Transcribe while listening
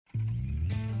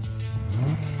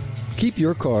Keep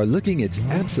your car looking its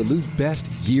absolute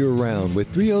best year-round with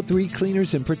 303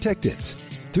 cleaners and protectants.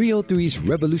 303's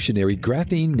revolutionary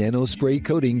graphene nano spray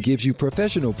coating gives you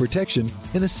professional protection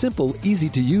in a simple,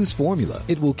 easy-to-use formula.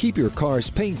 It will keep your car's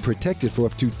paint protected for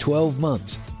up to 12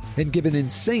 months and give an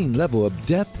insane level of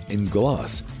depth and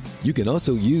gloss. You can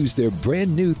also use their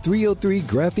brand new 303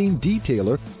 graphene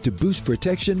detailer to boost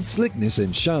protection, slickness,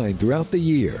 and shine throughout the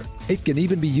year. It can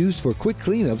even be used for quick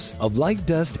cleanups of light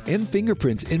dust and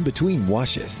fingerprints in between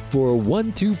washes. For a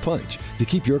 1-2 punch to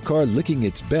keep your car looking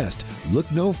its best,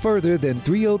 look no further than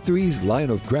 303's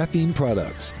line of graphene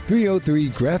products. 303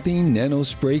 graphene nano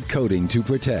spray coating to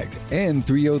protect and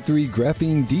 303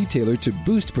 graphene detailer to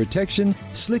boost protection,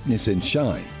 slickness, and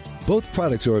shine. Both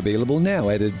products are available now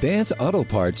at Advance Auto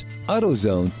Parts,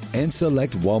 AutoZone, and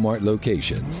select Walmart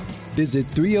locations. Visit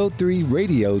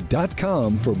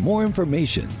 303radio.com for more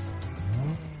information.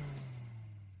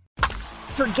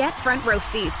 Forget front row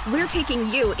seats. We're taking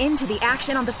you into the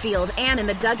action on the field and in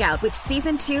the dugout with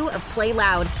Season 2 of Play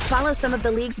Loud. Follow some of the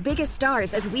league's biggest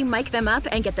stars as we mic them up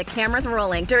and get the cameras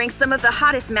rolling during some of the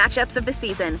hottest matchups of the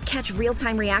season. Catch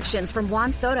real-time reactions from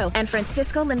Juan Soto and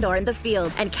Francisco Lindor in the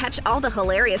field, and catch all the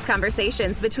hilarious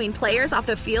conversations between players off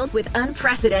the field with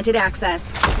unprecedented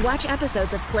access. Watch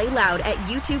episodes of Play Loud at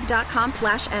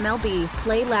youtube.com/MLB.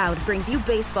 Play Loud brings you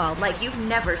baseball like you've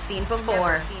never seen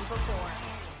before.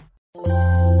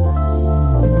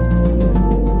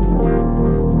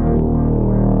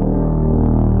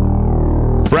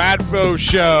 Bradfo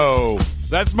Show.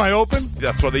 That's my open?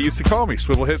 That's what they used to call me,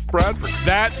 Swivel Hit Bradford.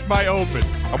 That's my open.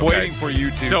 I'm waiting for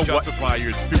you to justify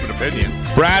your stupid opinion.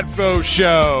 Bradfo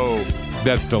Show.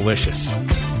 That's delicious.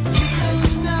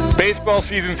 Baseball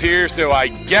season's here, so I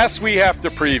guess we have to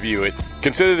preview it.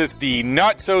 Consider this the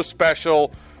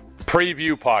not-so-special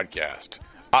preview podcast.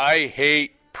 I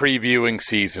hate previewing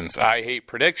seasons. I hate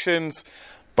predictions,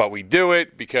 but we do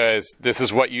it because this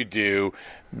is what you do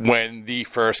when the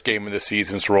first game of the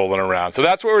season's rolling around. So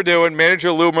that's what we're doing.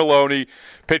 Manager Lou Merloni,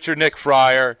 pitcher Nick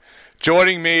Fryer,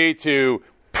 joining me to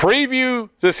preview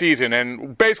the season.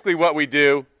 And basically what we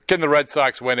do, can the Red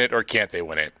Sox win it or can't they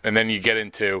win it? And then you get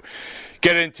into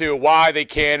why they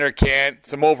can or can't,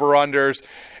 some over-unders.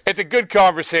 It's a good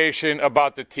conversation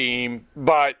about the team,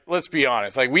 but let's be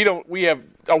honest. Like we have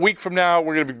a week from now,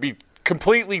 we're going to be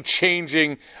completely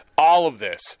changing all of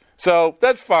this. So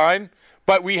that's fine.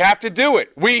 But we have to do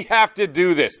it. We have to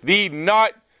do this. The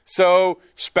Not So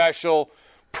Special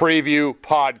Preview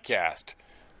Podcast.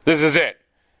 This is it.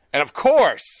 And of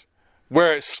course,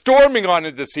 we're storming on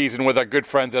into the season with our good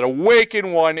friends at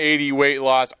Awaken 180 Weight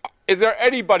Loss. Is there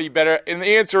anybody better? And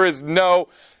the answer is no.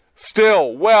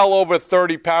 Still well over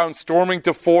 30 pounds, storming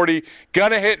to 40.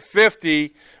 Gonna hit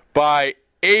 50 by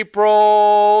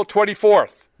April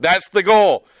 24th. That's the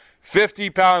goal. 50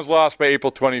 pounds lost by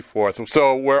April 24th.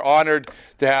 So we're honored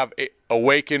to have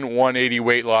Awaken 180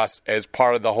 Weight Loss as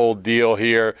part of the whole deal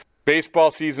here. Baseball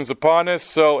season's upon us,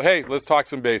 so hey, let's talk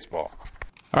some baseball.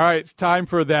 All right, it's time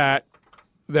for that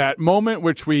moment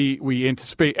which we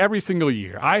anticipate every single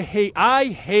year. I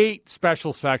hate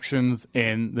special sections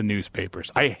in the newspapers.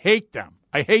 I hate them.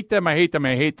 I hate them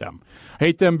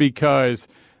because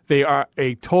they are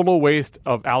a total waste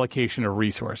of allocation of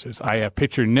resources. I have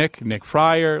pitcher Nick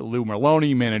Fryer, Lou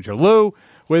Merloni, manager Lou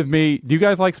with me. Do you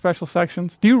guys like special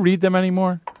sections? Do you read them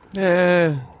anymore?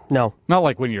 No. Not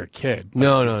like when you're a kid.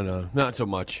 No. Not so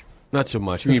much. I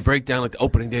mean, you break down like the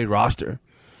opening day roster.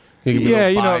 You give yeah,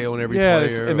 a bio on every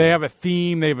player. And they have a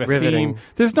theme. Theme.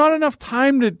 There's not enough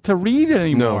time to read it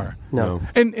anymore. No.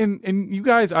 And you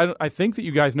guys, I think that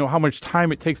you guys know how much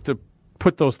time it takes to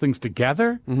put those things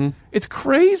together. Mm-hmm. It's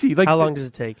crazy. Like, how long does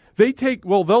it take?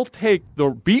 They'll take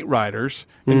the beat writers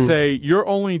and say, you're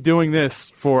only doing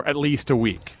this for at least a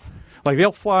week. Like,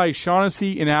 they'll fly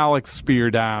Shaughnessy and Alex Spear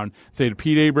down, say to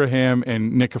Pete Abraham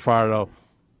and Nick Cafardo,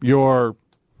 you're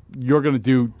going to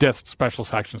do this special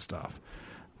section stuff.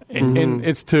 And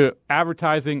it's to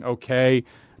advertising, okay,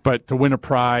 but to win a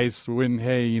prize,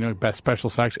 best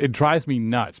special section, it drives me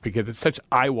nuts because it's such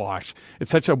eyewash. It's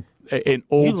such an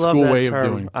old school way of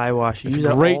doing it. Eyewash. You use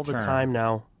it all the time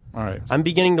now. All right. I'm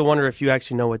beginning to wonder if you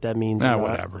actually know what that means.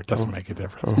 Whatever. It doesn't make a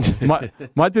difference.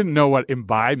 Mutt didn't know what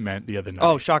imbibe meant the other night.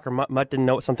 Oh, shocker. Mutt didn't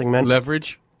know what something meant.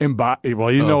 Leverage? Imbibe.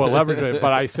 Well, you know what leverage is,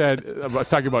 but I said,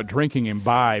 talking about drinking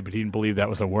imbibe, but he didn't believe that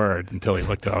was a word until he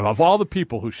looked it up. Of all the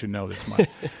people who should know this much.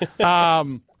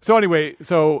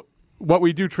 So what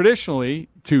we do traditionally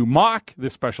to mock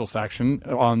this special section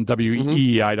on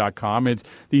WEEI.com, it's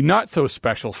the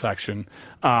not-so-special section.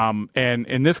 And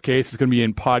in this case, it's going to be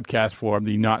in podcast form,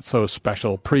 the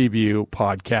not-so-special preview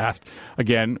podcast,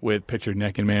 again, with pitcher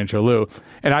Nick and manager Lou.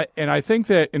 And I think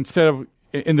that instead of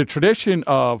in the tradition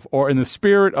of, or in the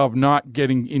spirit of not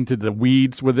getting into the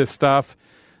weeds with this stuff,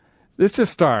 let's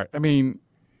just start. I mean,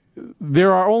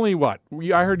 there are only what?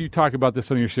 I heard you talk about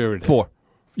this on your show today. 4.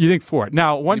 You think 4.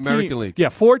 Now, one the American League. Yeah,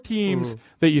 4 teams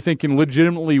that you think can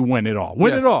legitimately win it all.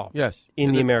 Win Yes. it all. Yes.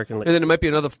 In the American League. And then there might be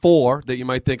another 4 that you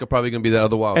might think are probably going to be that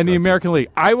other wild And the card American League.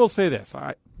 I will say this.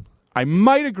 I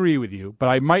might agree with you, but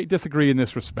I might disagree in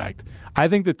this respect. I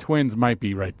think the Twins might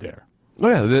be right there. team.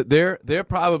 Oh, yeah. They're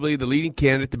probably the leading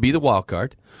candidate to be the wild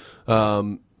card.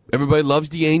 Everybody loves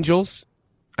the Angels.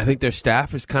 I think their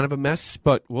staff is kind of a mess,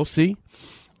 but we'll see.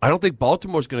 I don't think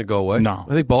Baltimore's going to go away. No.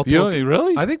 I think Baltimore.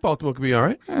 Really? I think Baltimore could be all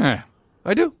right. Eh.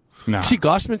 I do. No. See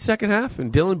Gossman's second half,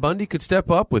 and Dylan Bundy could step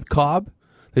up with Cobb.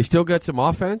 They still got some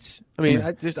offense. I mean,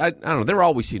 I don't know. They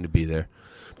always seem to be there.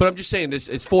 But I'm just saying,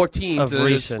 it's 4 teams. Of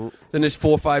recent. Then there's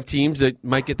 4 or 5 teams that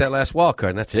might get that last wild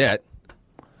card, and that's it.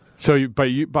 So, but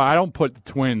I don't put the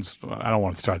Twins. I don't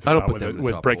want to start this I don't out put with, them in the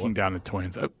with top breaking 4. down the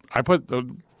Twins. I put the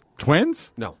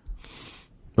Twins. No.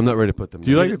 I'm not ready to put them.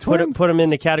 Do you like the Twins? Put them in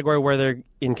the category where they're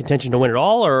in contention to win it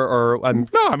all, or No,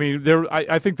 I mean,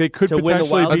 I think they could To win the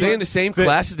potentially. wild Are be, they in the same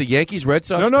class as the Yankees, Red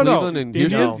Sox, No. Cleveland, and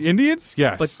Houston? Indians,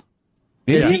 yes. But-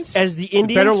 Indians? as the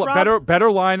Indians, Rob? better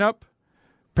lineup,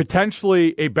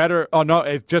 potentially a better. Oh no,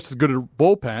 it's just as good a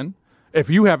bullpen. If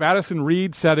you have Addison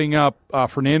Reed setting up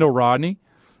Fernando Rodney,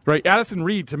 right? Addison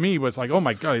Reed to me was like, oh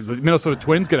my god, the Minnesota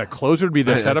Twins get a closer to be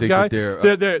their I setup think guy.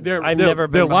 that I've their never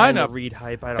been behind lineup. the Reed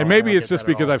hype. I don't, And maybe I don't it's get just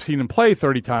that at because all. I've seen them play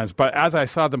 30 times. But as I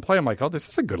saw them play, I'm like, oh, this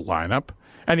is a good lineup.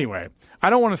 Anyway, I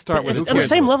don't want to start with It's on the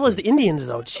same level as the Indians,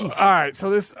 though. Jeez. All right,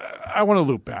 so this I want to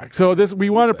loop back. So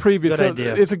we want to preview. Good so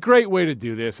idea. It's a great way to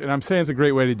do this, and I'm saying it's a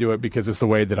great way to do it because it's the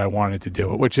way that I wanted to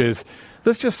do it. Which is,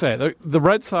 let's just say the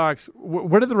Red Sox.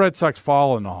 Where did the Red Sox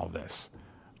fall in all of this?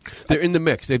 They're in the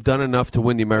mix. They've done enough to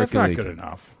win the That's American not League. good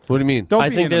enough. What do you mean? Don't I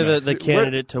be think in they're mix. the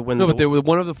candidate to win No, the but they were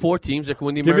one of the 4 teams that can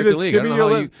win the Give me American the- League. give I don't me know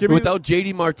your how list. Give me without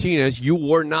J.D. Martinez, you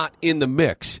were not in the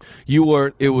mix.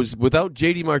 It was without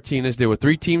J.D. Martinez. There were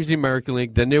 3 teams in the American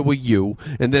League. Then there were you,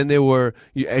 and then there were,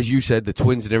 as you said, the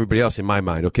Twins and everybody else. In my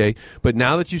mind, okay. But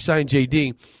now that you signed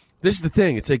J.D., this is the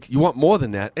thing. It's like you want more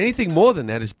than that. Anything more than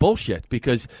that is bullshit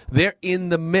because they're in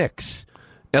the mix.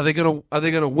 Are they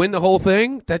gonna win the whole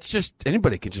thing? That's just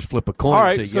anybody can just flip a coin All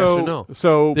right, and say yes or no.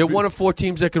 So They're one of 4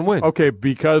 teams that can win. Okay,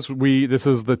 because this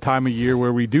is the time of year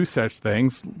where we do such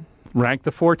things. Rank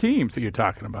the 4 teams that you're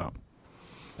talking about.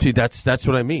 See, that's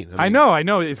what I mean. I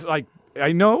know. It's like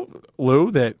I know,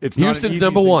 Lou, that it's not an Houston's easy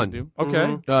number thing to 1. do.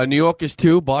 Okay. New York is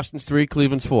 2, Boston's 3,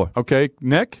 Cleveland's 4. Okay,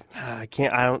 Nick, I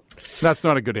can't. I don't. that's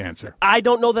not a good answer. I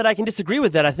don't know that I can disagree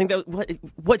with that. I think that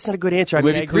what's not a good answer. I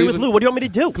mean, Maybe I agree with Cleveland- Lou. What do you want me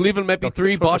to do? Cleveland might be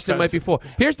 3, That's what Boston it might says. be 4.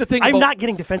 Here's the thing. I'm about, not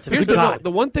getting defensive. Here's Good the, God.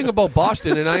 the one thing about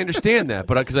Boston, and I understand that,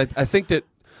 but because I think that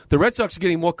the Red Sox are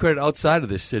getting more credit outside of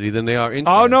this city than they are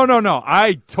inside. Oh no!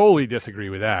 I totally disagree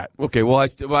with that. Okay, well, I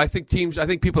think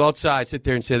people outside sit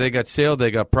there and say they got Sale,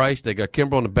 they got Price, they got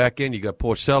Kimbrel on the back end, you got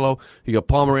Porcello, you got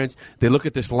Pomeranz. They look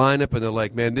at this lineup and they're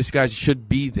like, man, this guy should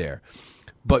be there.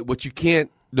 But what you can't,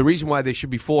 the reason why they should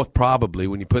be 4th probably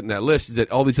when you put in that list is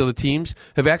that all these other teams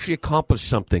have actually accomplished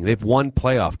something. They've won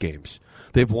playoff games.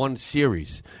 They've won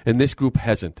series, and this group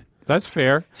hasn't. That's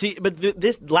fair. See, but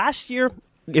this last year,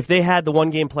 if they had the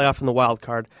 1-game playoff in the wild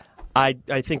card, I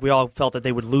think we all felt that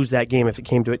they would lose that game if it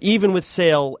came to it. Even with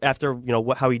Sale after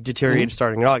how he deteriorated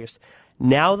starting in August.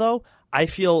 Now though, I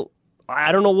feel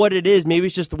I don't know what it is. Maybe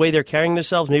it's just the way they're carrying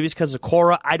themselves. Maybe it's because of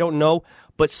Cora. I don't know.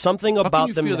 But something How about can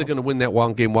you them feel they're going to win that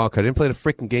 1-game wild card? They didn't play the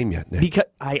freaking game yet, Nick. because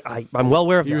I'm well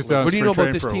aware of He was that. down What do you know spring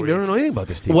about this training team? for a You don't know anything about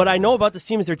this team. What I know about this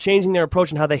team is they're changing their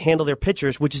approach and how they handle their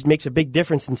pitchers, which makes a big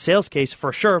difference in Sale's case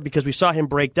for sure because we saw him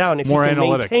break down. If More he can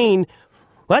analytics. maintain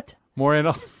what? More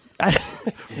in.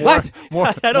 What?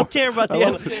 I don't care about the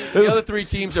analytics. The other 3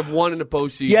 teams have won in the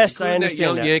postseason. Yes, I including understand that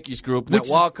young that. Yankees group, Which that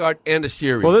is- wild card, and a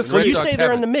series. Well, this- The Red Well, you Sox say they're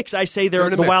in haven't. the mix. I say They're they're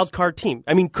in the the mix. wild card team.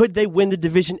 I mean, could they win the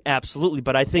division? Absolutely,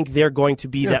 but I think they're going to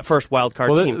be that first wild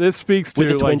card Well, team. this speaks with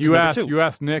to the like Twins you number asked. 2. You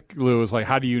asked Nick Lewis, like,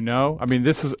 how do you know? I mean,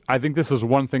 I think this is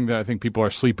one thing that I think people are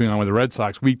sleeping on with the Red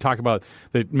Sox. We talk about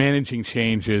the managing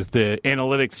changes, the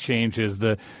analytics changes,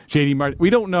 the JD Martin. We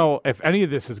don't know if any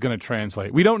of this is going to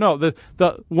translate. We don't know. The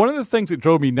one of the things that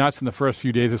drove me nuts in the first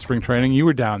few days of spring training, you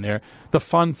were down there, the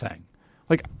fun thing.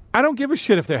 Like, I don't give a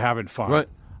shit if they're having fun. Right.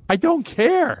 I don't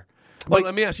care. Well,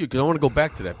 let me ask you, because I want to go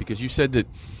back to that, because you said that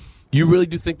you really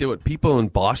do think that people in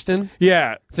Boston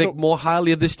Yeah. think more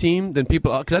highly of this team than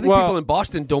people, because I think Well- people in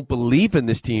Boston don't believe in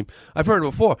this team. I've heard it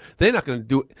before. They're not going to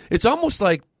do it. It's almost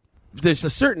like it's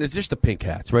just the pink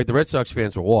hats, right? The Red Sox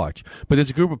fans will watch, but there's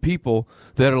a group of people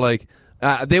that are like,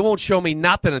 They won't show me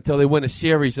nothing until they win a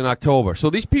series in October.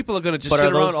 So these people are going to just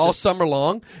sit around all summer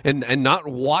long and not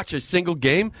watch a single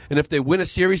game. And if they win a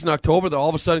series in October, they're all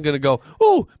of a sudden going to go,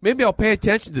 oh, maybe I'll pay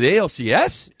attention to the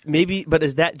ALCS? Maybe, but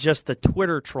is that just the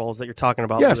Twitter trolls that you're talking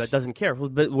about? Yes. That doesn't care.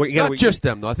 But Not just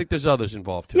them, though. I think there's others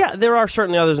involved, too. Yeah, there are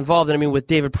certainly others involved. And I mean, with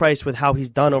David Price, with how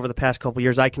he's done over the past couple of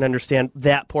years, I can understand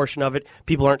that portion of it.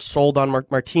 People aren't sold on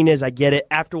Martinez. I get it.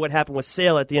 After what happened with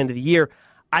Sale at the end of the year,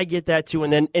 I get that too,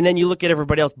 and then you look at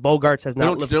everybody else. Bogarts has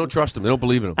not. They don't trust him. They don't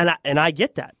believe in him. And I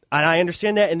get that, and I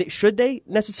understand that. And should they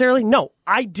necessarily? No,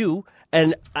 I do.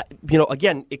 And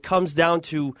again, it comes down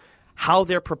to how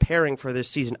they're preparing for this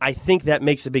season. I think that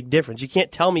makes a big difference. You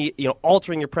can't tell me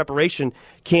altering your preparation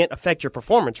can't affect your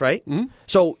performance, right? Mm-hmm.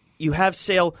 So you have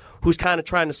Sale, who's kind of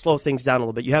trying to slow things down a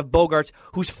little bit. You have Bogarts,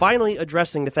 who's finally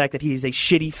addressing the fact that he is a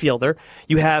shitty fielder.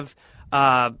 You have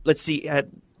let's see.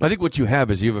 I think what you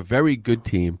have is you have a very good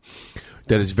team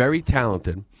that is very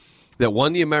talented, that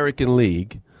won the American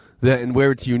League, and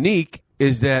where it's unique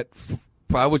is that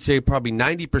I would say probably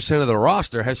 90% of the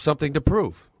roster has something to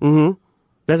prove. Mm-hmm.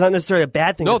 That's not necessarily a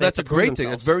bad thing. No, that's a great thing.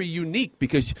 It's very unique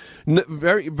because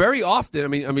very, very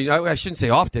often, I shouldn't say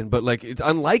often, but like it's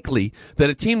unlikely that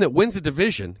a team that wins a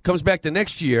division comes back the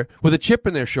next year with a chip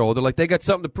in their shoulder, like they got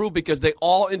something to prove because they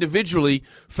all individually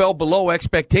fell below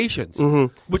expectations,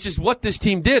 which is what this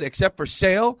team did, except for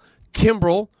Sale,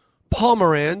 Kimbrel,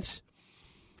 Pomeranz,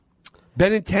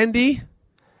 Benintendi,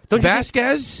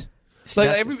 Vasquez.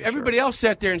 Like everybody else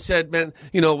sat there and said, man,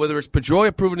 whether it's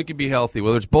Pedroia proving it can be healthy,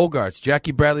 whether it's Bogarts,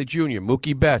 Jackie Bradley Jr.,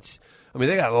 Mookie Betts. I mean,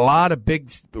 they got a lot of big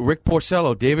Rick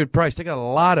Porcello, David Price. They got a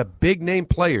lot of big-name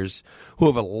players who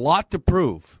have a lot to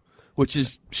prove, which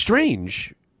is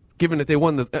strange given that they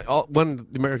won the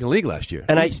American League last year.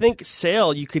 And I think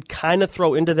Sale you could kind of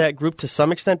throw into that group to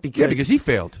some extent because he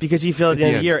failed. Because he failed at the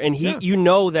end of the year. And you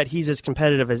know that he's as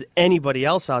competitive as anybody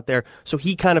else out there, so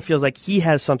he kind of feels like he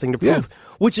has something to prove,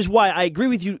 which is why I agree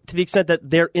with you to the extent that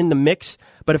they're in the mix.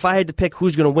 But if I had to pick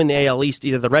who's going to win the AL East,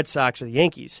 either the Red Sox or the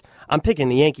Yankees, I'm picking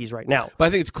the Yankees right now. But I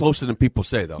think it's closer than people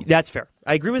say, though. That's fair.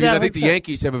 I agree with that. I think the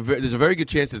Yankees there's a very good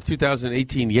chance that the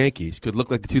 2018 Yankees could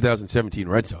look like the 2017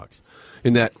 Red Sox,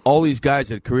 in that all these guys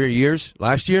had career years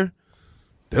last year,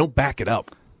 they don't back it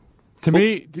up. To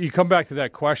me, you come back to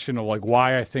that question of like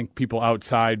why I think people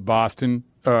outside Boston,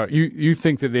 you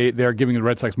think that they're giving the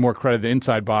Red Sox more credit than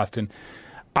inside Boston.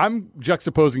 I'm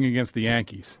juxtaposing against the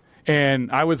Yankees.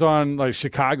 And I was on like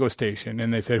Chicago station,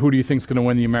 and they said, who do you think is going to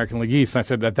win the American League East? And I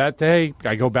said, that day,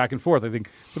 I go back and forth. I think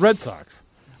the Red Sox.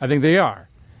 I think they are.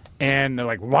 And they're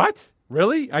like, what?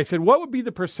 Really? I said, what would be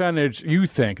the percentage you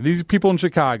think, these people in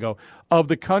Chicago, of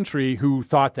the country who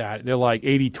thought that? They're like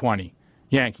 80-20,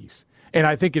 Yankees. And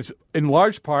I think it's in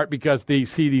large part because they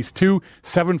see these two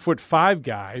 7'5"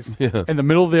 guys in the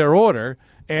middle of their order,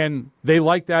 and they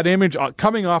like that image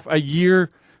coming off a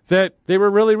year that they were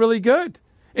really, really good.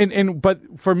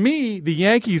 But for me, the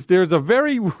Yankees, there's a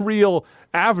very real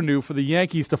avenue for the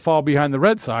Yankees to fall behind the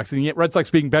Red Sox, and the Red Sox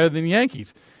being better than the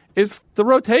Yankees, is the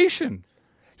rotation.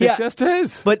 It just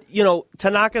is. But,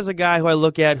 Tanaka's a guy who I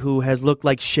look at who has looked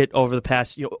like shit over the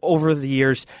past, over the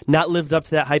years, not lived up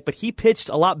to that hype, but he pitched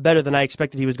a lot better than I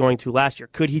expected he was going to last year.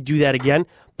 Could he do that again?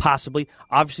 Possibly.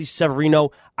 Obviously,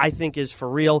 Severino, I think, is for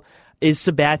real. Is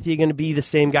Sabathia going to be the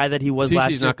same guy that he was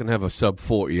last year? He's not going to have a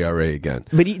sub-4 ERA again.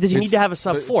 But does he need to have a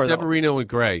sub-4, though? Severino and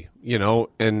Gray,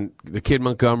 and the kid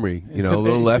Montgomery, a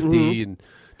little lefty, and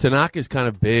Tanaka's kind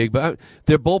of big. But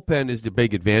their bullpen is the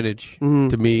big advantage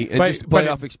to me, and just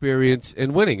playoff experience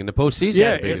and winning in the postseason.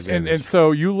 Yeah, and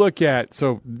so you look at,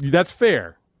 so that's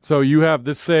fair. So you have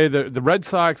this, say, the Red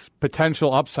Sox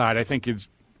potential upside, I think, is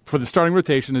for the starting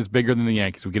rotation is bigger than the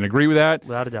Yankees. We can agree with that.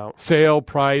 Without a doubt. Sale,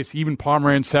 Price, even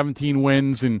Pomeranz, 17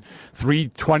 wins and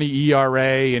 3.20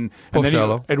 ERA, and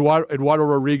then Eduardo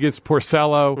Rodriguez,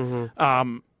 Porcello,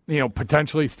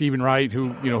 potentially Stephen Wright,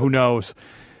 who knows.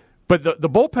 But the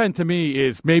bullpen to me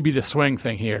is maybe the swing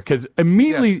thing here, because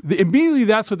immediately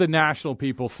that's what the national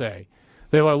people say.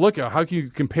 They're like, look, how can you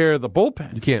compare the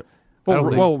bullpen? You can't.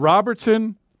 Well,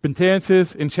 Robertson,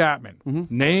 Betances, and Chapman.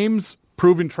 Names,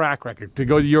 proven track record. To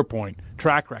go to your point,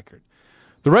 track record.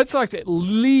 The Red Sox at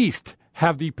least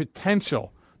have the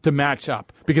potential to match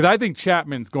up, because I think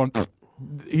Chapman's going.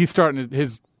 He's starting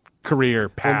his career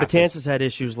path. And Betances had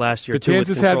issues last year too.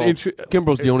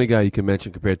 Kimbrel's the only guy you can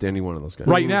mention compared to any one of those guys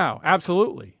right now.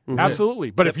 Absolutely, absolutely.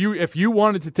 But if you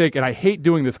wanted to take, and I hate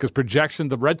doing this because projection,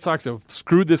 the Red Sox have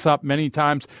screwed this up many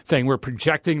times, saying we're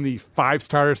projecting the 5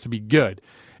 starters to be good.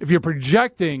 If you're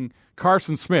projecting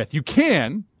Carson Smith, you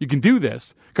can do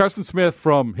this. Carson Smith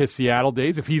from his Seattle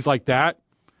days, if he's like that,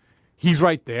 he's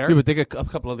right there. Yeah, but they got a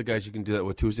couple other guys you can do that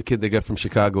with too. Who's the kid they got from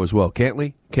Chicago as well?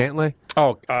 Cantley?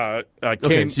 Oh,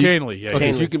 Okay, so Canley. Yeah,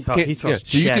 Okay, so you can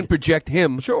so you can project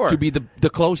him to be the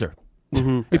closer.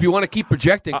 Mm-hmm. If you want to keep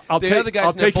projecting, I'll take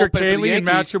your Canley and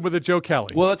match him with a Joe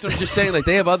Kelly. Well, that's what I'm just saying. Like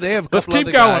they have a Let's couple keep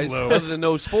other going, guys Lou. other than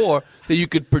those four that you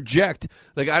could project.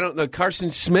 Like I don't know, Carson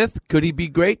Smith, could he be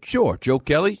great? Sure. Joe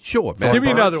Kelly, sure. Matt Give me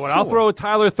Barnes, another one. sure. I'll throw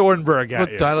Tyler Thornburg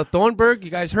at you. Tyler Thornburg, you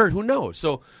guys hurt? Who knows?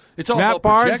 So it's all Matt about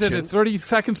Barnes projections. and 30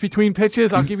 seconds between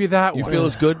pitches. I'll give you that You one. feel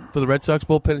as good for the Red Sox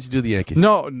bullpen as you do the Yankees?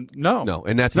 No, and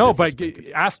that's the no. difference But maker.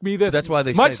 ask me this. That's why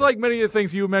they much say like many of the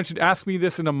things you mentioned. Ask me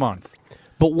this in a month.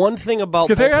 But one thing about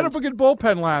Because they had a bullpens- good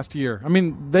bullpen last year. I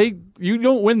mean, you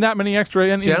don't win that many extra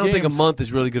innings. See, I don't think a month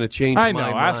is really going to change I my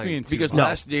know. mind. Ask me in 2 because months.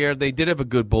 last year they did have a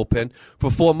good bullpen.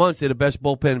 For 4 months, they had the best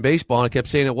bullpen in baseball, and I kept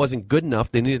saying it wasn't good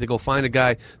enough. They needed to go find a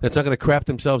guy that's not going to crap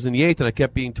themselves in the eighth, and I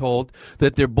kept being told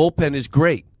that their bullpen is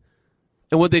great.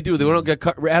 And what they do, they went and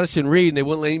got Addison Reed, and they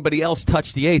wouldn't let anybody else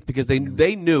touch the eighth because they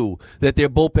knew that their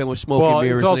bullpen was smoke and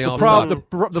mirrors, and they all sucked. The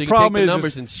So you can problem take is the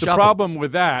numbers and shove the problem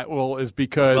with that is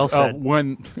because Well said.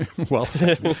 when well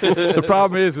said. The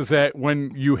problem is that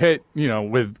when you hit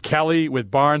with Kelly,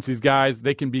 with Barnes, these guys,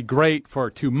 they can be great for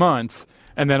 2 months.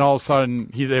 And then all of a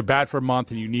sudden, they're bad for a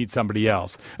month, and you need somebody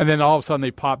else. And then all of a sudden,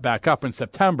 they pop back up in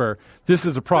September. This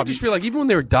is a I problem. just feel like even when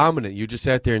they were dominant, you just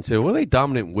sat there and said, what are they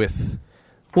dominant with?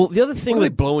 Well, the other thing What are they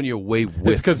with blowing you away with?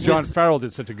 It's because John Farrell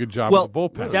did such a good job with the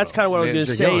bullpen. That's kind of what I was going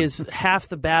to say is half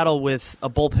the battle with a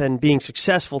bullpen being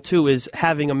successful, too, is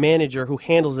having a manager who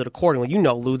handles it accordingly. You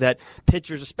know, Lou, that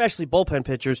pitchers, especially bullpen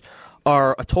pitchers,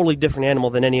 are a totally different animal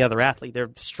than any other athlete. They're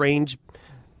strange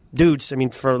dudes, I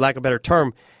mean, for lack of a better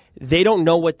term. They don't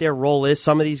know what their role is.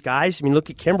 Some of these guys, I mean, look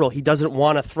at Kimbrel. He doesn't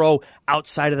want to throw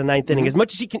outside of the ninth inning. As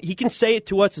much as he can say it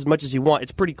to us as much as he wants.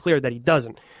 It's pretty clear that he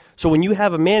doesn't. So when you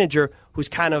have a manager who's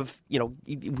kind of,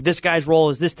 this guy's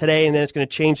role is this today, and then it's going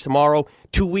to change tomorrow,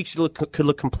 2 weeks could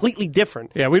look completely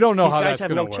different. Yeah, we don't know These how guys that's have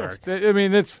going no to work. chance. I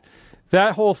mean, it's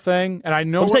that whole thing, and I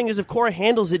know What I'm saying is if Cora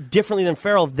handles it differently than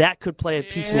Farrell, that could play a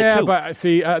piece in it, too. Yeah, but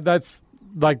see, that's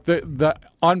like the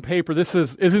on paper, this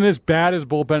isn't as bad as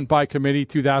bullpen by committee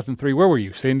 2003. Where were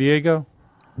you? San Diego?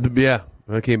 Yeah.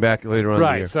 I came back later on in the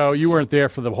Right, year. so you weren't there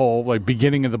for the whole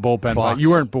beginning of the bullpen. Fox. You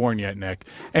weren't born yet, Nick.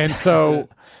 And so,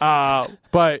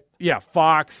 but yeah,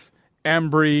 Fox,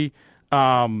 Embry,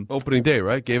 Opening day,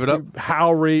 right? Gave it up?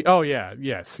 Howry. Oh yeah,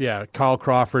 yes, yeah. Kyle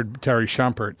Crawford, Terry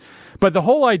Shumpert. But the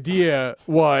whole idea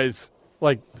was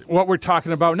like what we're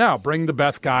talking about now: bring the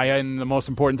best guy in the most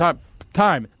important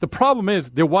time. The problem is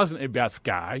there wasn't a best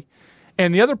guy,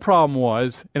 and the other problem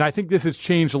was, and I think this has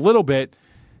changed a little bit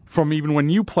from even when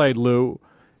you played, Lou.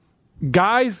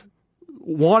 Guys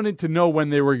wanted to know when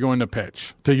they were going to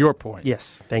pitch. To your point,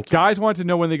 Yes, thank you. guys wanted to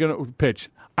know when they're going to pitch.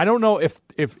 I don't know if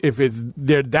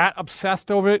they're that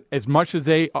obsessed over it as much as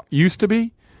they used to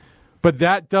be, but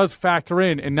that does factor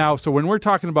in. And now, so when we're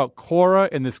talking about Cora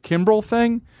and this Kimbrel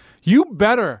thing, you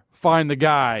better find the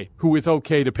guy who is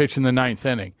okay to pitch in the ninth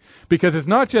inning, because it's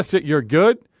not just that you're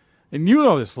good, and you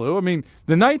know this, Lou. I mean,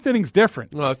 the ninth inning's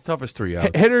different. No, it's tough as 3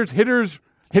 outs.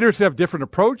 Hitters have different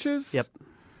approaches. Yep.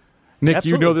 Nick,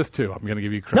 Absolutely. you know this too. I'm going to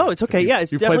give you credit. No, it's okay. Yeah,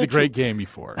 it's you played definitely the great true. game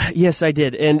before. Yes, I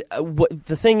did. And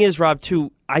the thing is, Rob,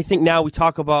 too, I think now we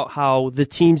talk about how the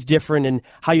team's different and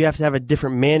how you have to have a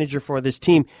different manager for this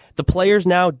team. The players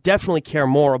now definitely care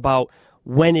more about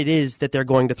when it is that they're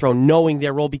going to throw, knowing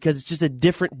their role, because it's just a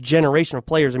different generation of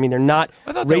players. I mean, they're not.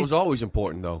 I thought that was always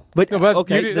important, though. But, No, but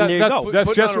okay, you- then there you that's- go. that's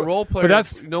Putting just on a role player, but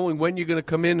that's knowing when you're going to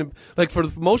come in. And, like, for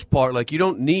the most part, like, you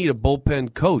don't need a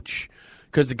bullpen coach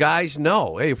because the guys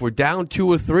know, hey, if we're down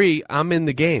 2 or 3, I'm in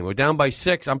the game. We're down by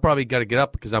 6, I'm probably got to get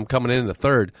up because I'm coming in the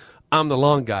third. I'm the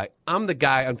long guy. I'm the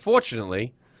guy,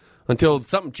 unfortunately, until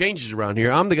something changes around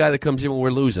here, I'm the guy that comes in when we're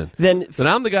losing. Then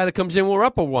I'm the guy that comes in when we're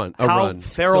up a run. how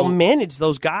Farrell managed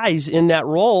those guys in that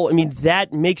role, I mean,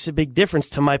 that makes a big difference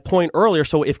to my point earlier.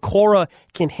 So if Cora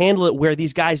can handle it where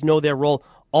these guys know their role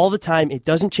all the time, it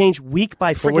doesn't change week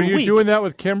by But when freaking you're week. doing that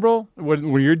with Kimbrel,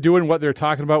 when you're doing what they're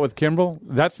talking about with Kimbrel,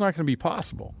 that's not going to be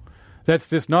possible. That's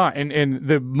just not. And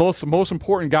the most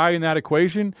important guy in that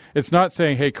equation, it's not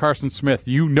saying, hey, Carson Smith,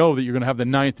 you know that you're going to have the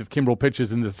ninth if Kimbrel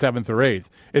pitches in the 7th or 8th.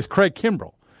 It's Craig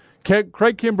Kimbrel. Craig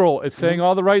Kimbrel is saying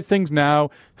all the right things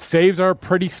now, saves are a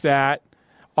pretty stat,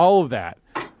 all of that.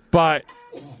 But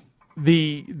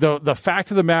the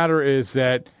fact of the matter is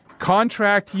that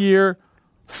contract year,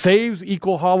 saves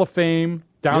equal Hall of Fame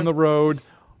down the road,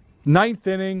 ninth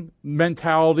inning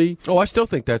mentality. Oh, I still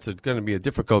think that's going to be a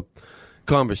difficult.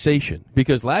 conversation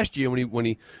because last year when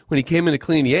he came in to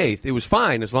clean the 8th, it was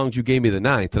fine as long as you gave me the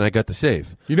 9th and I got the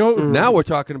save. Now we're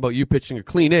talking about you pitching a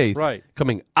clean 8th, right,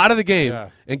 coming out of the game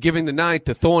and giving the 9th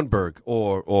to Thornburg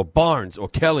or Barnes or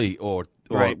Kelly or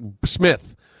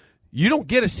Smith. You don't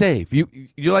get a save. You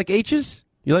like H's?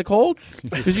 You like holds?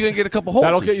 Because you're gonna get a couple holds.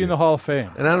 That'll get you in the Hall of Fame.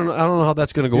 And I don't know how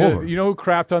that's gonna go over. You know who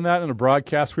crapped on that in a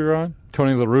broadcast we were on?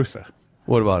 Tony La Russa.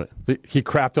 What about it? He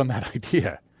crapped on that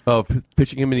idea. Of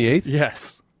pitching him in the 8th?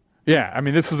 Yes. Yeah, I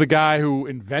mean, this is a guy who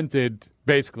invented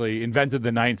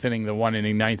the ninth inning, the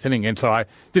one-inning ninth inning. And so it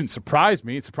didn't surprise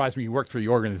me. It surprised me he worked for the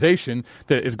organization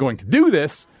that is going to do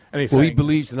this. And he's saying, he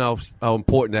believes in how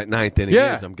important that ninth inning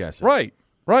is, I'm guessing. Right.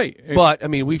 But, I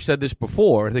mean, we've said this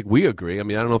before. I think we agree. I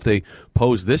mean, I don't know if they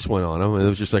posed this one on him. And it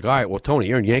was just like, all right, well, Tony,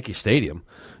 you're in Yankee Stadium.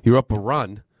 You're up a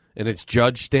run, and it's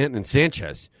Judge, Stanton, and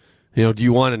Sanchez. Do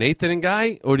you want an eighth-inning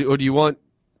guy, or do you want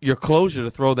your closer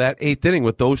to throw that 8th inning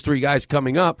with those 3 guys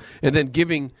coming up and then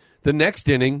giving the next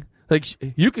inning? Like,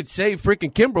 you could save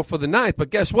freaking Kimbrel for the 9th, but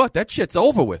guess what? That shit's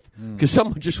over with because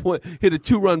someone just hit a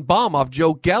 2-run bomb off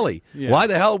Joe Kelly. Yeah. Why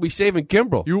the hell are we saving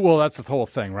Kimbrel? Well, that's the whole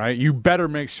thing, right? You better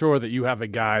make sure that you have a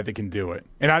guy that can do it.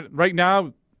 And right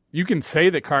now, you can say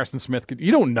that Carson Smith could.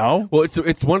 You don't know. Well,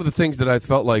 it's one of the things that I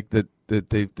felt like that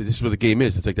this is where the game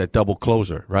is. It's like that double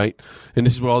closer, right? And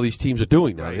this is what all these teams are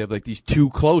doing now. Right. They have like these 2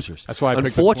 closers. That's why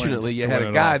unfortunately you had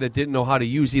a guy that didn't know how to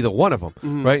use either one of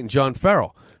them, right? And John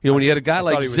Farrell. When you had a guy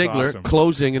like Ziegler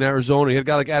closing in Arizona, you had a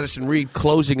guy like Addison Reed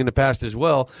closing in the past as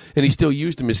well, and he still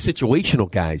used them as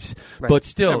situational guys. Right. But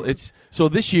still, so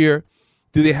this year,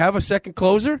 do they have a second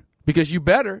closer? Because you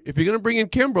better, if you're going to bring in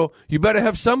Kimbrel, you better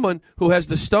have someone who has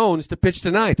the stones to pitch the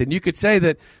 9th. And you could say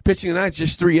that pitching the 9th is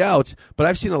just 3 outs, but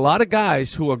I've seen a lot of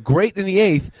guys who are great in the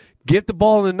 8th get the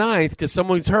ball in the 9th because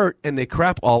someone's hurt, and they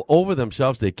crap all over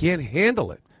themselves. They can't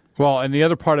handle it. Well, and the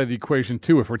other part of the equation,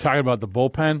 too, if we're talking about the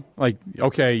bullpen, like,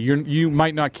 okay, you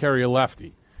might not carry a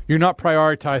lefty. You're not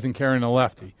prioritizing carrying a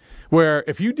lefty. Where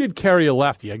if you did carry a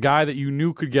lefty, a guy that you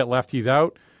knew could get lefties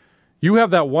out, you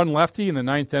have that one lefty in the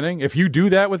 9th inning. If you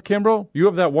do that with Kimbrel, you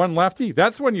have that one lefty.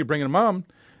 That's when you bring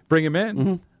him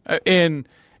in.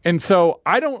 And so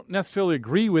I don't necessarily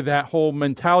agree with that whole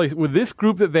mentality with this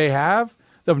group that they have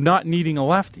of not needing a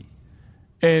lefty.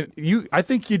 And I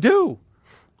think you do.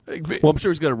 Well, I'm sure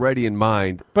he's got a righty in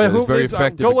mind. But who's very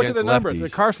effective go look at against the numbers.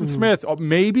 lefties. Carson Smith,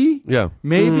 maybe. Yeah.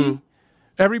 Maybe.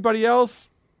 Everybody else,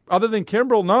 other than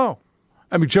Kimbrel, no.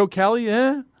 I mean, Joe Kelly,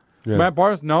 yeah. Matt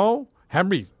Barnes, no.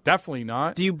 Henry, definitely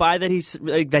not. Do you buy that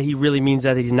he really means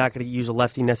that he's not going to use a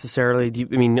lefty necessarily?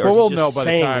 We'll know by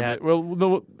the time. That?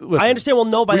 Listen, I understand we'll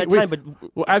know by that time, but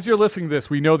as you're listening to this,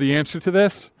 we know the answer to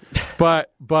this.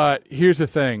 but here's the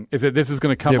thing: is that this is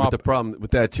going to come up. But the problem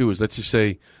with that too is, let's just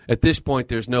say at this point,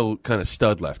 there's no kind of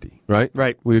stud lefty, right?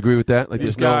 Right. We agree with that. Like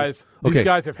these guys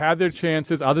have had their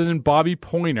chances, other than Bobby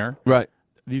Pointer. Right.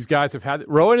 These guys have had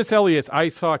Rowanus Elliott. I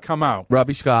saw come out.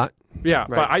 Robbie Scott. Yeah, right.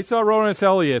 But I saw Rowanus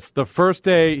Elliott the first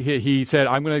day he said,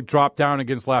 I'm going to drop down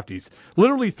against lefties.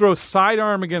 Literally throw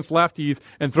sidearm against lefties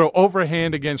and throw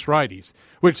overhand against righties,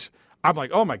 which I'm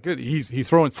like, oh, my goodness, he's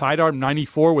throwing sidearm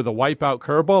 94 with a wipeout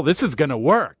curveball. This is going to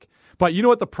work. But you know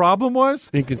what the problem was?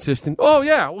 Inconsistent. Oh,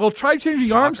 yeah. Well, try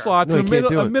changing arm slots in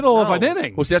the middle of an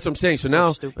inning. Well, see, that's what I'm saying. So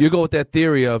now you go with that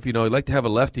theory of, you'd like to have a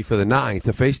lefty for the 9th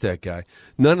to face that guy.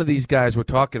 None of these guys we're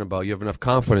talking about, you have enough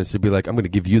confidence to be like, I'm going to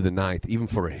give you the 9th, even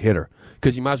for a hitter.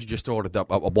 Because you might as well just throw it a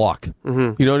walk.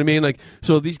 Mm-hmm. You know what I mean? Like,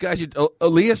 so these guys,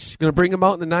 Elias, going to bring him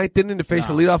out in the 9th inning to face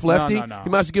a leadoff lefty? No.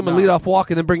 You might as well give him a leadoff walk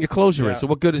and then bring your closer in. So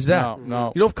what good is that?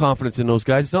 No. You don't have confidence in those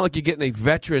guys. It's not like you're getting a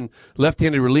veteran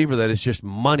left-handed reliever that is just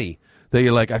money. That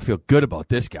you're like, I feel good about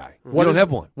this guy. You don't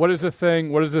have one. What is the thing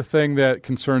that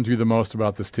concerns you the most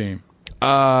about this team?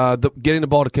 Getting the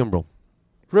ball to Kimbrel.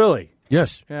 Really?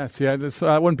 Yes. Yeah. See,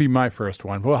 that wouldn't be my first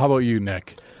one. Well, how about you,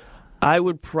 Nick? I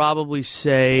would probably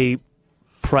say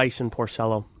Price and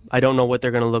Porcello. I don't know what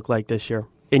they're going to look like this year,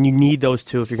 and you need those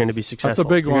two if you're going to be successful. That's a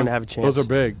big one. You're going to have a chance. Those are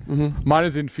big. Mm-hmm. Mine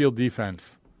is infield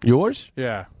defense. Yours?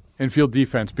 Yeah, infield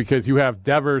defense, because you have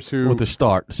Devers who with the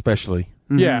start especially.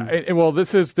 Yeah, and well,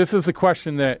 this is the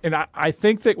question that, and I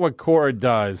think that what Cora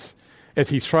does is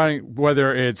he's trying,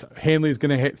 whether it's Hanley's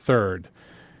going to hit third,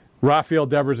 Rafael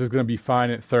Devers is going to be fine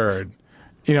at third,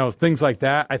 things like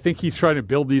that. I think he's trying to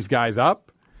build these guys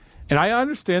up, and I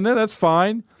understand that. That's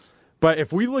fine. But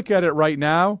if we look at it right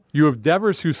now, you have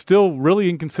Devers, who's still really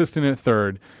inconsistent at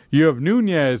third. You have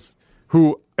Nunez,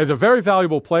 who is a very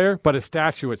valuable player, but a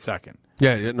statue at second.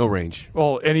 Yeah, no range.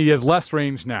 Well, and he has less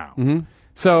range now. Mm-hmm.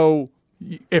 So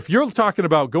if you're talking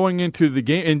about going into the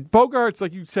game, and Bogaerts,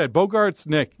 like you said,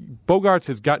 Bogaerts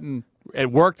has gotten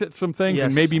worked at some things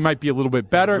and Yes. maybe might be a little bit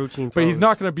better, routine but he's throws.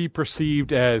 not going to be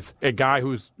perceived as a guy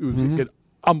who's got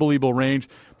unbelievable range.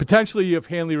 Potentially, you have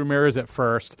Hanley Ramirez at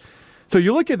first. So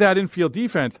you look at that infield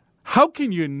defense. How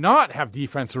can you not have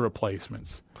defensive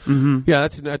replacements? Yeah,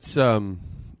 that's.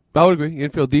 I would agree.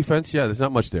 Infield defense. Yeah, there's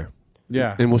not much there,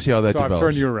 Yeah, and we'll see how that so develops. I've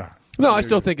turned you around. No, I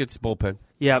still think it's bullpen.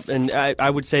 Yeah, and I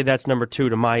would say that's number 2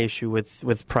 to my issue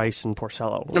with Price and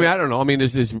Porcello. I mean, I don't know. I mean,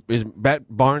 is Matt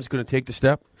Barnes going to take the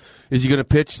step? Is he going to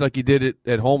pitch like he did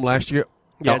at home last year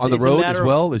on the it's road a matter as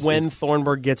well? Of when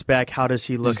Thornburg gets back, how does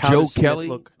he look? Is How Joe does Smith Kelly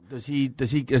look?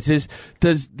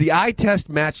 does the eye test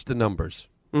match the numbers?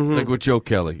 Like with Joe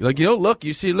Kelly, like look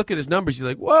at his numbers. You're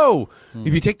like, whoa!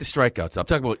 If you take the strikeouts, I'm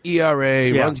talking about ERA,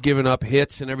 Yeah. runs given up,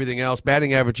 hits, and everything else,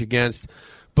 batting average against.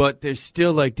 But there's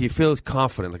still do you feel as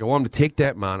confident? Like I want him to take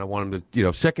that mound. I want him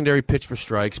to secondary pitch for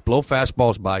strikes, blow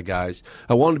fastballs by guys.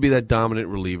 I want him to be that dominant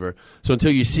reliever. So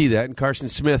until you see that, and Carson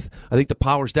Smith, I think the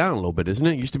power's down a little bit, isn't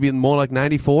it? Used to be more like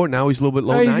 94. Now he's a little bit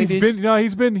low 90s.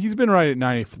 He's been right at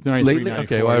 93, Lately, 94,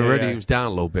 okay. Well, already yeah. he was down a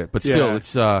little bit, but still, Yeah. it's It's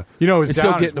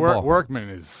still down. getting the ball. Workman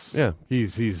is. Yeah.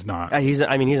 he's not. He's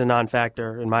a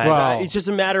non-factor in my Well- eyes. It's just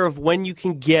a matter of when you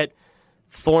can get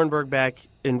Thornburg back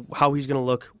and how he's going to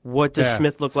look. What does Yeah,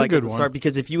 Smith look it's a like good at the one. start?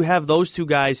 Because if you have those two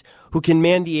guys who can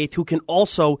man the 8th, who can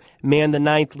also man the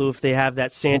 9th, Lou, if they have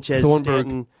that Sanchez, Thornburg,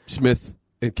 Stanton. Smith,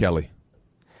 and Kelly.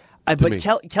 But me.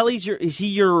 Kelly's is he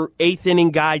your 8th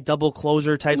inning guy, double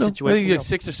closer type I situation? think you get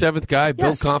 6th or 7th guy, build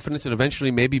Yes. confidence, and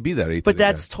eventually maybe be that 8th. But inning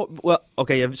that's guy.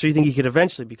 okay. So you think he could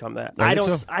eventually become that? I I think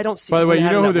don't. so. I don't see. By the way, him you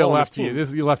know having who that the role on this lefty? team.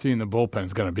 This lefty in the bullpen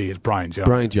is going to be is Brian Johnson.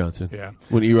 Brian Johnson. Yeah.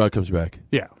 When Erod comes back,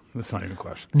 Yeah, that's not even a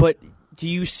question. But do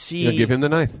you see? you'll give him the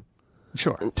 9th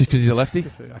Sure, just because he's a lefty.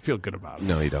 I feel good about it.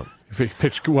 No, you don't. If he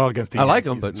pitched well against the I like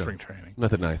Yankees him, but in no. spring training.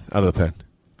 Not the 9th out of the pen.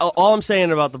 All I'm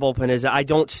saying about the bullpen is that I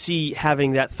don't see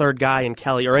having that third guy in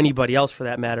Kelly or anybody else for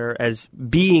that matter as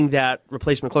being that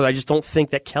replacement closer. I just don't think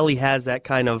that Kelly has that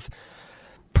kind of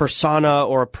persona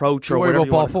or approach or You're worried whatever. about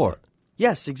you ball want to- 4.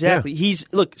 Yes, exactly. Yeah. He's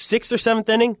 6th or 7th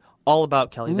inning, all about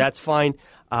Kelly. That's fine.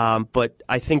 But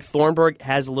I think Thornburg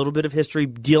has a little bit of history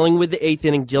dealing with the 8th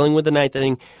inning, dealing with the 9th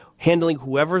inning, handling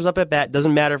whoever's up at bat.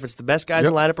 Doesn't matter if it's the best guys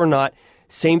in the lineup or not.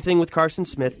 Same thing with Carson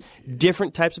Smith.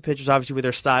 Different types of pitchers, obviously, with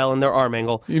their style and their arm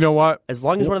angle. You know what? As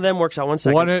long as one of them works out 1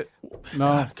 second.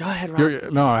 No, Go ahead,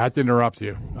 Rob. No, I had to interrupt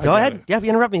you. Go ahead. Yeah, if you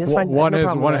interrupt me, that's fine. One No is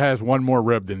problem one with that. has one more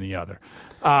rib than the other.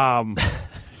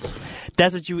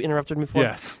 That's what you interrupted me for?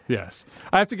 Yes.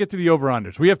 I have to get to the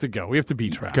over-unders. We have to go. We have to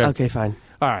beat track. Okay, fine.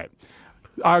 All right.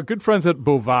 Our good friends at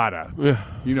Bovada. Yeah.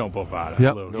 You know Bovada.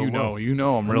 Yep. Lou. Know him well. You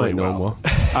know them really I know well.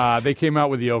 him well. They came out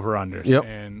with the over-unders, Yep.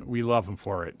 and we love them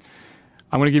for it.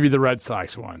 I'm going to give you the Red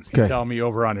Sox ones. You Okay. tell me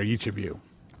over-under, each of you.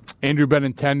 Andrew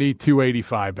Benintendi,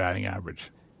 285 batting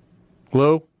average.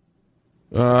 Lou?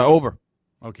 Over.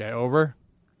 Okay, over.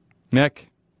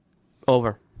 Nick?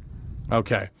 Over.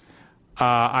 Okay.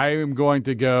 I am going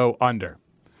to go under.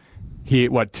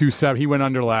 270? He went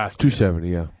under last year. 270.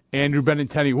 Yeah. Andrew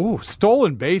Benintendi,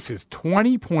 stolen bases,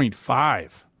 20.5.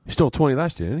 He stole 20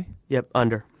 last year, didn't he? Yep,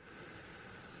 under.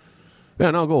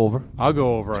 Yeah, no, I'll go over. I'll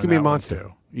go over on gonna be a that one, monster.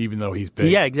 too, even though he's big.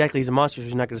 Yeah, exactly. He's a monster, so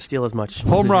he's not going to steal as much.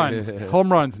 Home runs,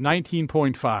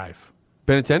 19.5.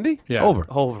 Benintendi? Yeah. Over.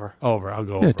 Over. Over, I'll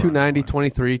go over. Yeah, on 290, that one.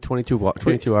 23, 22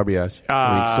 RBIs.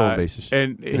 Stolen bases.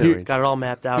 And In that he- range. Got it all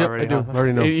mapped out Yep, already. I do. huh? I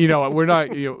already know. you know, we're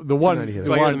not the one. 290 hits. The That's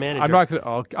why you're one the manager. I'm not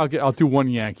gonna. I'll do one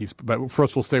Yankees, but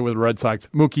first we'll stay with the Red Sox.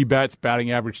 Mookie Betts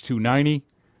batting average 290.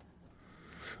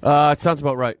 It sounds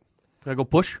about right. Can I go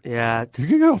push? Yeah, You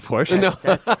can go push. No.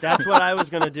 that's what I was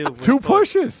going to do. Two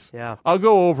pushes. Yeah. I'll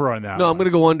go over on that. No, one. I'm going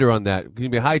to go under on that. It's going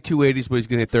to be high 280s, but he's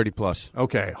going to hit 30 plus.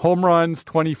 Okay, home runs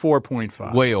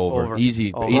 24.5. Way over. Over.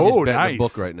 Easy. Oh, Easiest bet in nice. the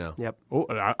book right now. Yep. Oh,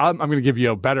 I'm going to give you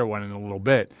a better one in a little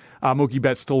bit. Mookie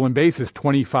Betts stolen bases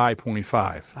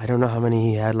 25.5. I don't know how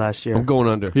many he had last year. I'm going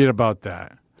under. He had about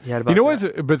that. He had about You know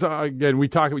that. what? But again, we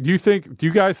talk. Do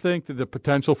you guys think that the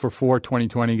potential for 4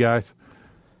 2020 guys?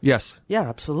 Yes. Yeah,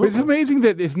 absolutely. It's amazing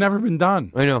that it's never been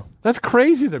done. I know. That's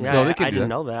crazy to me. Yeah, No, they can I do didn't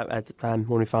that. know that at the time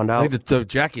when we found I out. think the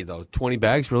Jackie, though, 20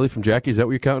 bags really from Jackie. Is that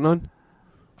what you're counting on?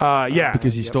 Yeah,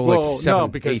 Because he stole well, like 7, no,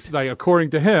 because 8. like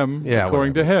according to him, Yeah,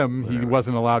 he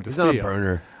wasn't allowed to He's steal. not a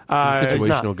burner. Uh, He's a he's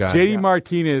not. situational guy. JD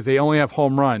Martinez, they only have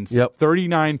home runs. Yep.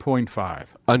 39.5.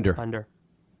 Under. Under.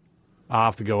 I'll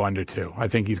have to go under too. I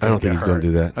think he's I going don't to get think he's hurt. gonna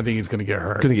do that. I think he's going to get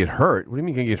hurt. Going to get hurt? What do you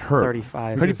mean going to get hurt?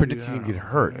 35. How do you predict he's going to get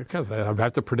hurt? Because I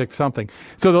have to predict something.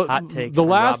 So Hot takes the from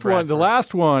last Rob one, the Bradford.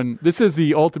 last one. This is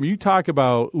the ultimate. You talk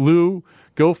about Lou.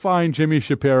 Go find Jimmy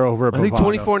Shapiro over at I think Bovada.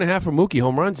 24 and a half for Mookie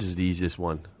home runs is the easiest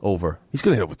one. Over. He's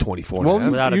going to hit over 24 Well, and a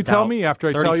half. Without a you tell doubt. me after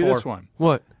I tell you 34. this one.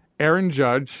 What? Aaron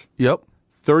Judge, Yep.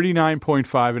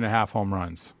 39.5 home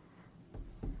runs.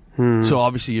 So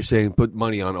obviously you're saying put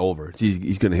money on over.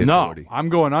 He's going to hit No, 40. I'm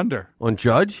going under. On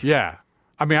Judge? Yeah.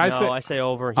 I mean, I say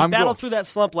over. He I'm battled go- through that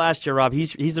slump last year, Rob.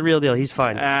 He's the real deal. He's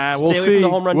fine. We'll Stay away see. from the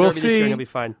home run We'll derby this year, see. and he'll be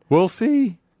fine. We'll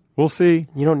see. We'll see.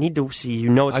 You don't need to see. You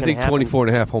know it's I going to think happen.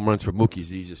 24.5 home runs for Mookie's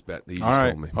the easiest bet that you All just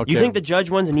right. told me. Okay. You think the Judge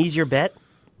one's an easier bet?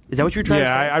 Is that what you're trying to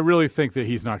say? I really think that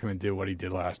he's not going to do what he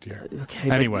did last year.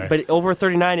 Okay, Anyway. but over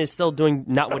 39 is still doing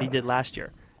not what he did last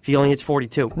year. If he only hits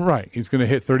 42. Right. He's going to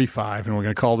hit 35, and we're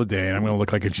going to call it a day, and I'm going to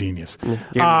look like a genius. Only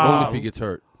if he gets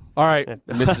hurt. All right.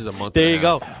 Misses a month. There and you a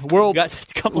go. half. World You got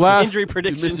a couple last- of injury He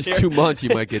predictions misses here. 2 months, you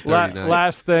might get 39.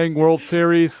 Last thing, World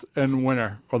Series and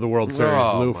winner of the World Series,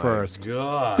 Oh, Lou my first.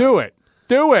 God. Do it.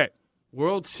 Do it.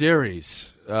 World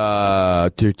Series.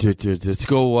 Let's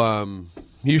go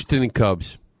Houston and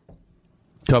Cubs.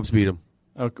 Cubs beat them.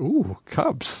 Ooh,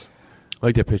 Cubs. I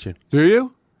like that pitching. Do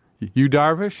you? You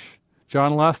Darvish?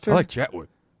 John Lester? I like Chatwood.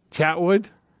 Chatwood?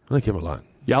 I like him a lot.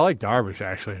 Yeah, I like Darvish,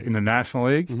 actually, in the National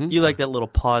League. You like that little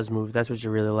pause move. That's what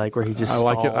you really like, where he just I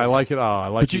like it. stalls. I like it. Oh, I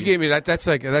like But you gave me that.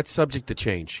 That's subject to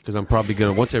change because I'm probably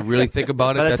gonna once I really think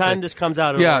about it. By the that's time like- this comes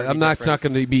out, it'll yeah, already I'm be not. It's different.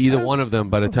 not going to be either one of them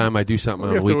by the time I do something on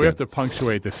We the have, to, weekend. we have to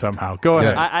punctuate this somehow. Go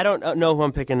ahead. I don't know who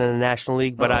I'm picking in the National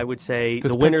League, but I would say Just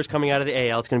the winner's coming out of the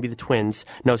AL. It's going to be the Twins.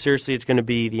 No, seriously, it's going to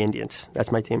be the Indians.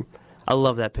 That's my team. I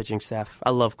love that pitching staff. I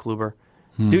love Kluber.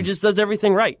 Dude just does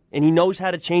everything right, and he knows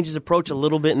how to change his approach a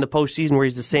little bit in the postseason, where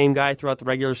he's the same guy throughout the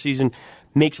regular season.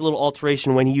 Makes a little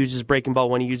alteration when he uses breaking ball,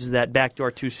 when he uses that backdoor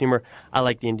two-seamer. I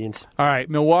like the Indians. All right,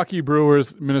 Milwaukee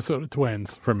Brewers, Minnesota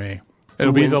Twins for me.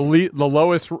 It'll be wins?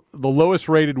 the lowest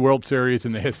rated World Series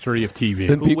in the history of TV.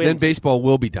 then, Who then wins? baseball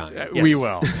will be done. We Yes.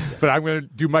 will, but I'm going to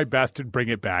do my best to bring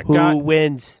it back. Who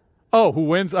wins? Who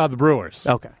wins? The Brewers.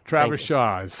 Okay. Travis Thank you.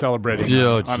 Shaw is celebrating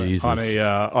Oh, on Jesus.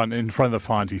 in front of the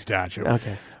Fonzie statue.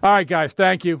 Okay. All right, guys.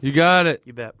 Thank you. You got it.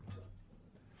 You bet.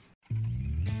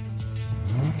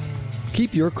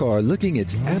 Keep your car looking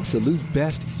its absolute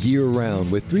best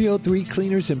year-round with 303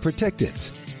 Cleaners and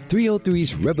Protectants.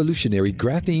 303's revolutionary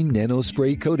graphene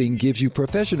nanospray coating gives you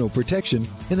professional protection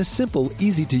in a simple,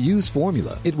 easy-to-use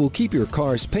formula. It will keep your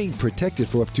car's paint protected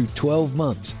for up to 12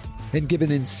 months and give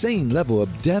an insane level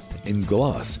of depth and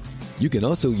gloss. You can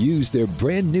also use their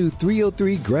brand new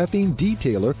 303 graphene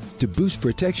detailer to boost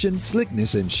protection,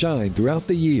 slickness, and shine throughout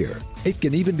the year. It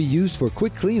can even be used for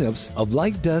quick cleanups of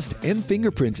light dust and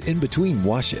fingerprints in between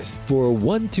washes. For a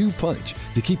 1-2 punch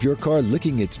to keep your car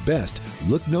looking its best,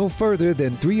 look no further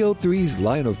than 303's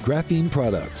line of graphene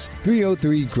products.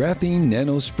 303 graphene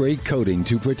nanospray coating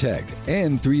to protect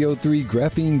and 303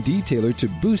 graphene detailer to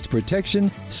boost protection,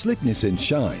 slickness, and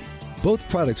shine. Both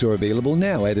products are available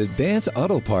now at Advance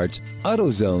Auto Parts,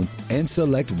 AutoZone, and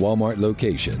select Walmart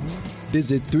locations.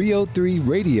 Visit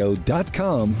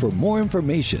 303radio.com for more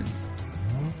information.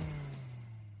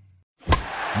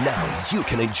 Now you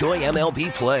can enjoy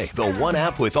MLB Play, the one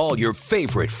app with all your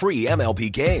favorite free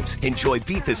MLB games. Enjoy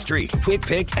Beat the Streak, Quick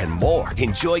Pick, and more.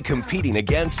 Enjoy competing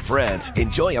against friends.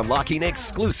 Enjoy unlocking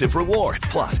exclusive rewards.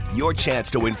 Plus, your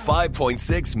chance to win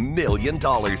 $5.6 million.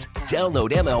 Download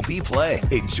MLB Play.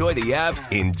 Enjoy the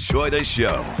app. Enjoy the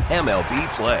show. MLB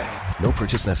Play. No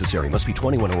purchase necessary. Must be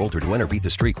 21 or older to enter Beat the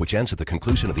Streak, which ends at the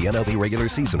conclusion of the MLB regular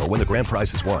season or when the grand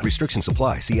prize is won. Restrictions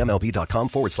apply. See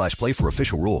MLB.com/play for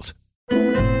official rules.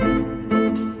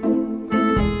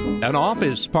 An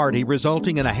office party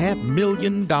resulting in a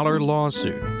 $500,000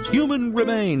 lawsuit. Human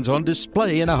remains on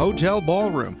display in a hotel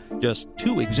ballroom. Just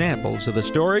two examples of the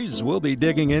stories we'll be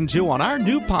digging into on our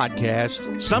new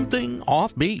podcast, Something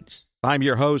Offbeat. I'm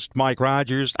your host, Mike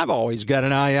Rogers. I've always got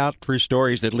an eye out for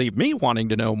stories that leave me wanting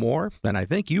to know more, and I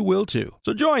think you will too.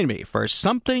 So join me for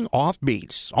Something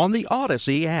Offbeat on the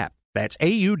Odyssey app. That's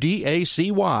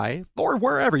AUDACY, or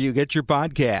wherever you get your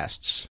podcasts.